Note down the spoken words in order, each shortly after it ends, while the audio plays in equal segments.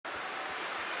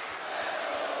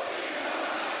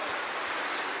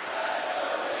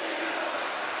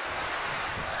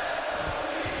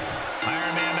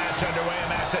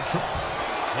That's a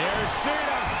Here's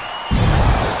Cena.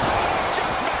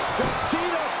 Does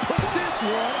Cena put this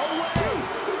one away?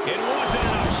 It wasn't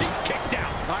enough. She kicked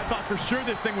out. I thought for sure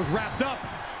this thing was wrapped up.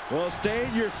 Well, stay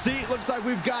in your seat. Looks like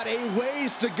we've got a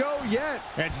ways to go yet.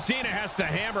 And Cena has to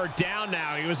hammer down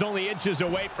now. He was only inches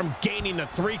away from gaining the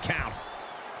 3 count.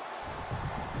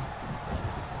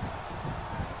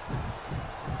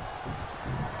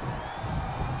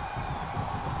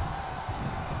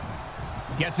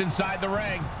 Gets inside the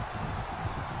ring.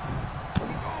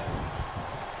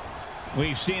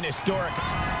 We've seen historic.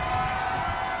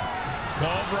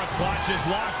 Cobra clutch is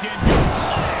locked in.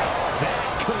 Slam.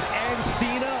 That could end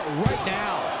Cena right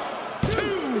now. 2.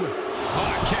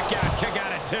 Oh, kick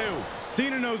out at 2.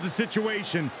 Cena knows the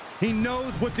situation. He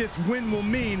knows what this win will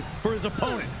mean for his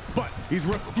opponent, but he's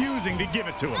refusing to give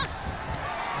it to him.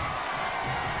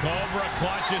 Cobra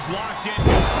clutch is locked in.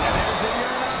 And there's the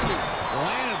Uranagi.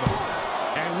 Landed them.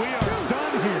 And we are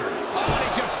done here. Oh, and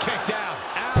he just kicked out.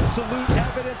 Absolute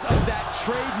evidence of that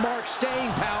trademark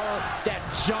staying power that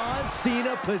John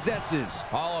Cena possesses.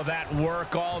 All of that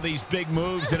work, all these big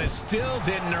moves, and it still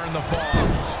didn't earn the fall.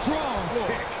 Strong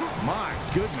kick. My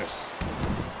goodness.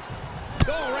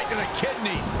 Oh, right to the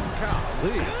kidneys.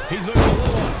 Golly. He's looking a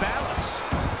little off balance.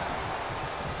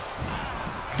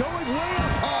 Going way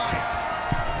up high.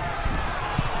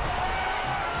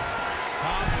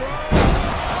 Top rope.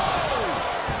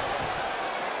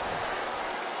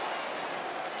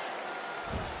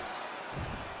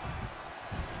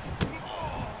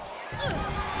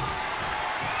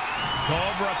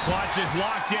 Cobra clutch is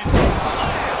locked in.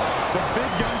 Slam. The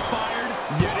big gun fired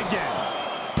yet again.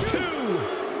 2,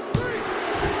 3.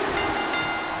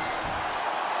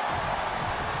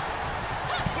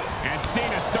 And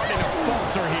Cena's starting to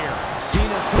falter here.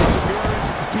 Cena's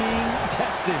perseverance being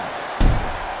tested.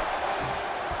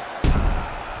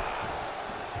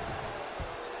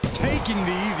 Taking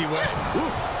the easy way.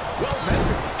 Ooh, well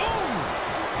measured.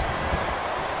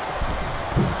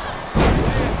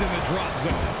 Lands in the drop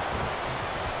zone.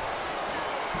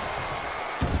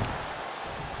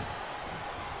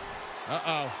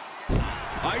 Uh-oh.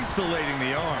 Isolating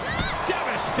the arm.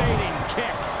 Devastating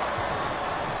kick.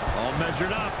 All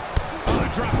measured up. Oh,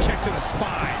 a drop kick to the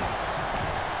spine.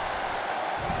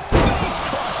 Face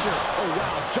crusher. Oh,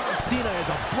 wow. John Cena is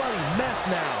a bloody mess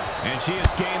now. And she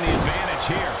has gained the advantage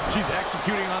here. She's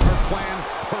executing on her plan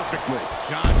perfectly.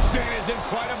 John Cena's in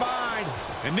quite a bind.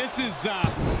 And this is,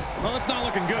 well, it's not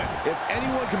looking good. If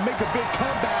anyone can make a big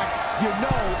comeback, you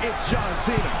know it's John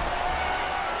Cena.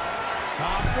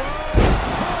 Top rope.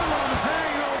 Harlem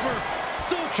hangover.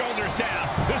 Shoulders down.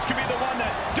 This could be the one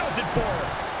that does it for her.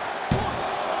 1,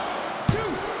 2,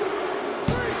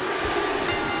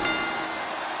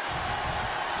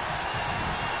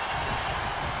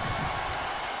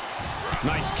 3.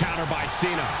 Nice counter by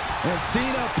Cena. And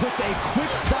Cena puts a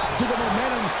quick stop to the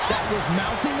momentum that was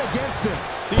mounting against him.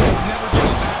 Cena's never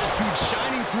given up attitude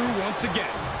shining through once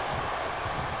again.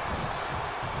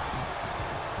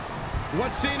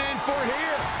 What's Cena in for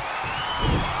here?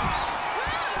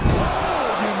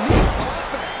 Unique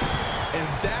offense. And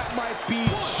that might be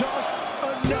just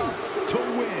enough to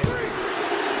win.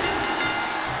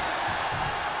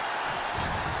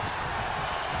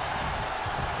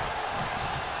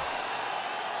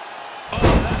 Oh,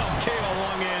 that'll cave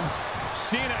along in.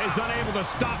 Cena is unable to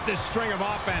stop this string of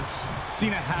offense.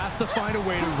 Cena has to find a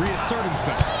way to reassert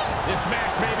himself. This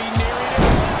match may be nearing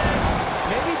its limit.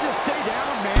 Maybe just stay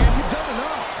down, man. You've done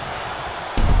enough.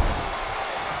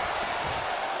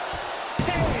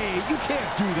 Hey, you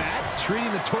can't do that.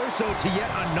 Treating the torso to yet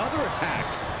another attack.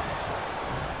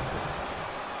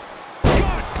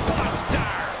 Good buster.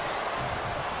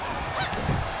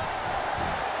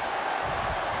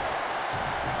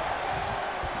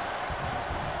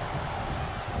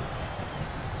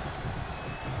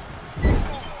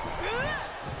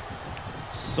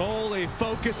 Solely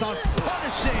focused on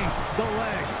punishing the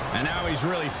leg. And now he's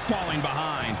really falling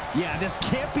behind. Yeah, this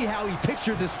can't be how he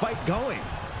pictured this fight going.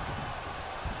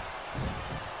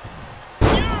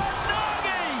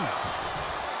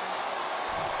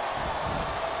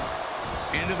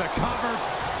 Into the cover.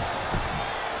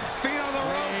 Feet on the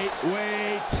ropes.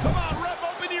 Wait. Come on, Rep,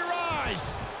 open your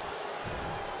eyes.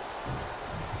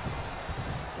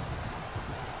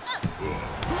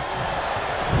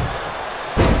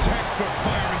 Textbook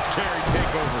fireman's carry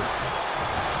takeover.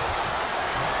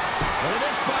 Look at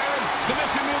this, Byron.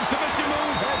 Submission move, submission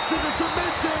move. That's in the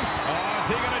submission. Oh, is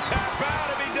he going to tap out?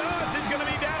 If he does, he's going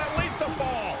to be down at least a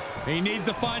fall. He needs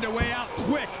to find a way out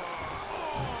quick.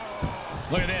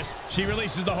 Look at this. She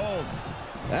releases the hold.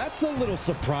 That's a little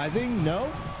surprising,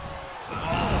 no?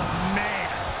 Oh, man.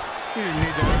 He didn't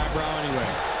need that eyebrow eyebrow anyway.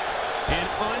 An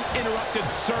uninterrupted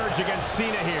surge against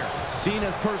Cena here.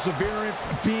 Cena's perseverance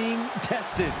being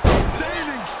tested.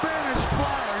 Standing Spanish fly,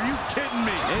 are you kidding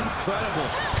me? Incredible.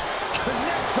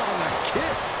 Connects on the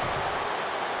kick.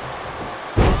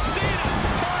 Cena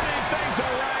turning things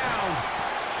around.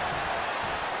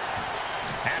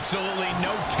 Absolutely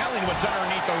no telling what's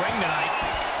underneath the ring tonight.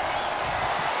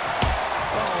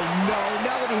 Oh no,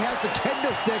 now that he has the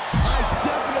kendo stick, I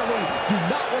definitely do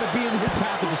not want to be in his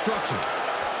path of destruction.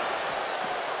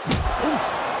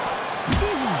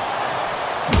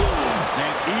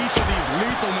 And each of these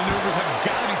lethal maneuvers have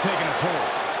got to be taking a toll.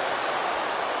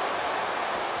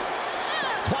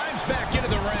 Climbs back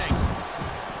into the ring.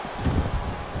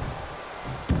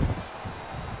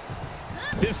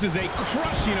 This is a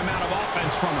crushing amount of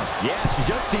offense from her. Yeah, she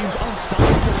just seems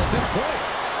unstoppable at this point.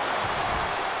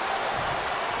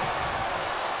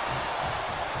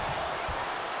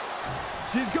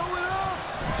 She's going up.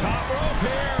 Top rope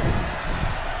here.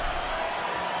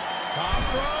 Top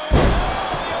rope.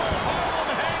 Oh, the old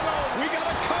Harlem hangover. We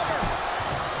got a cover.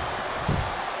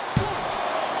 1,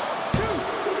 2,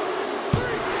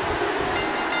 3.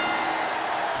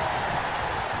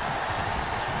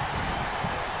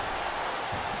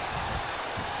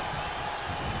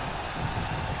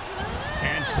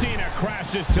 And Cena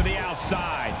crashes to the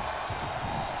outside.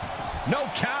 No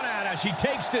count out as she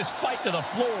takes this fight to the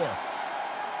floor.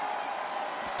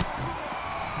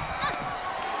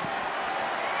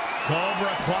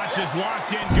 Cobra clutch is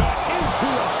locked in good. Into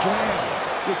a slam.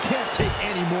 You can't take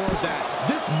any more of that.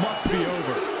 This must be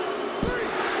over. 3.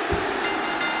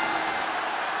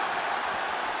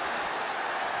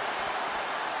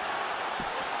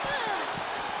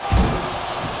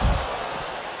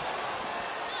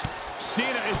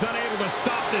 Cena is unable to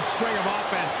stop this string of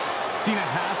offense. Cena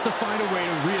has to find a way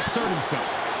to reassert himself.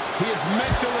 He is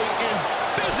mentally and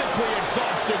physically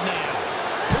exhausted now.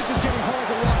 This is getting hard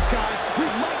to watch, guys. We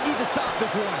might need to stop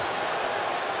this one.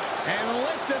 And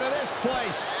listen to this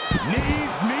place.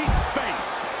 Knees meet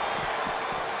face.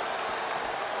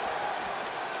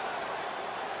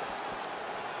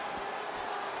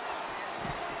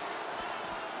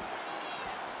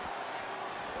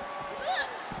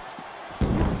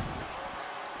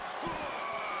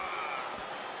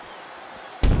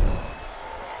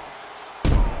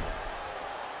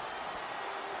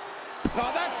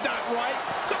 Oh, that's not right.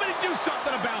 Somebody do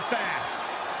something about that.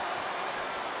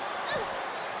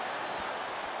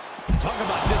 Talk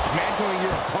about dismantling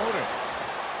your opponent.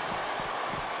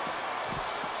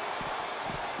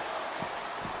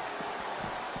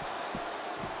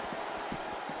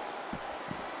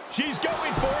 She's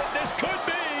going for it. This could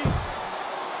be.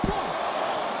 1,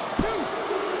 2,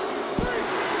 3.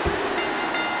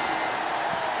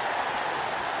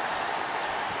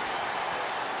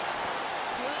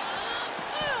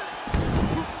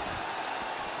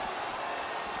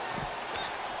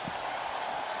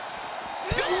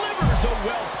 Delivers a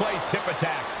well-placed hip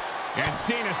attack. And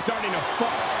Cena's starting to fall.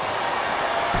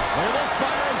 Will this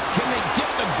fighter, can they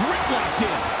get the grip locked in?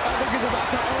 I think he's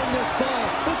about to earn this fall.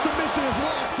 The submission is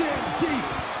locked in deep.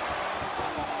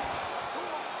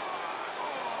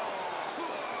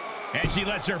 And she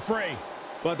lets her free.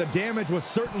 But the damage was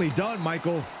certainly done,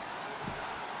 Michael.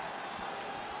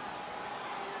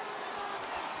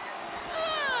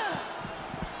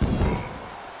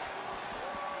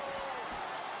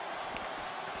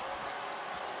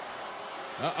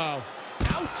 Uh-oh.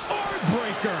 Ouch!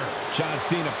 Armbreaker! John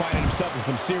Cena finding himself in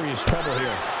some serious trouble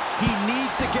here. He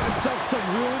needs to get himself some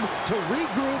room to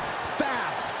regroup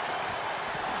fast.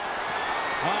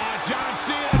 John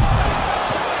Cena.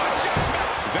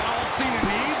 Is that all Cena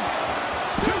needs?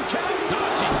 2 count. Oh,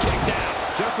 she kicked out.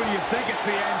 Just when you think it's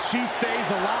the end, she stays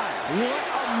alive. What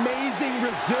amazing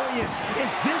resilience.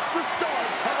 Is this the start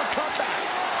of a comeback?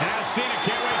 And now Cena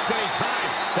can't waste any time.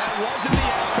 That wasn't the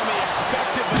outcome he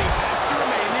expected, but he has to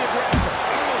remain the aggressor.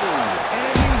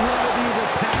 Any one of these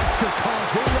attacks could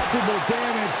cause irreparable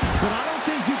damage, but I don't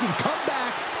think you can come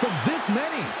back from this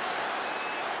many.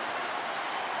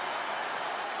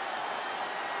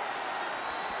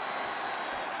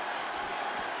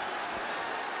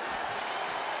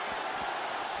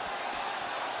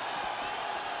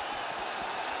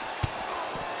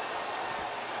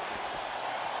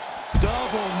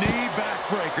 Double knee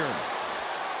backbreaker.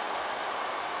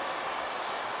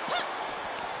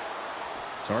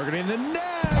 Targeting the neck.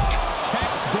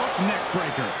 Textbook neck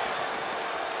breaker.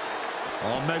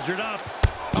 All measured up.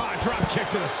 Drop kick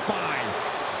to the spine.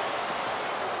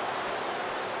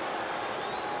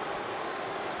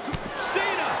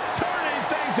 Cena turning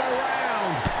things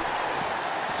around.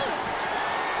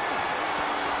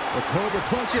 The Cobra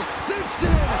clutch is cinched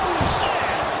in.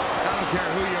 Slam. care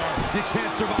who you are. You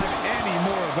can't survive any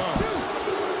more of those.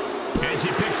 And she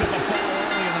picks up a fall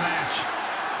early in the match.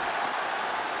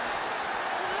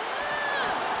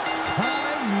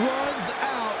 Time runs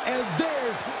out, and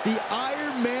there's the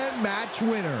Iron Man match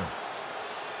winner.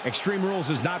 Extreme Rules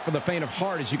is not for the faint of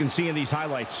heart, as you can see in these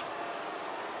highlights.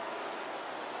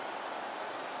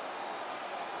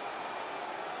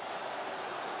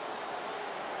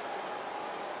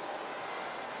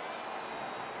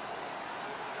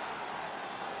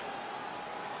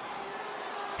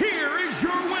 Here is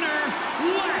your winner,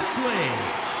 Lashley.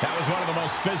 That was one of the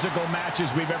most physical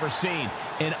matches we've ever seen.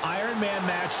 An Iron Man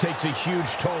match takes a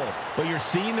huge toll, but you're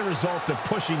seeing the result of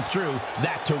pushing through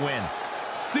that to win.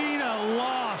 Cena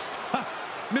lost.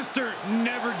 Mr.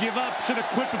 Never Give Up should have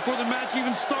quit before the match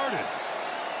even started.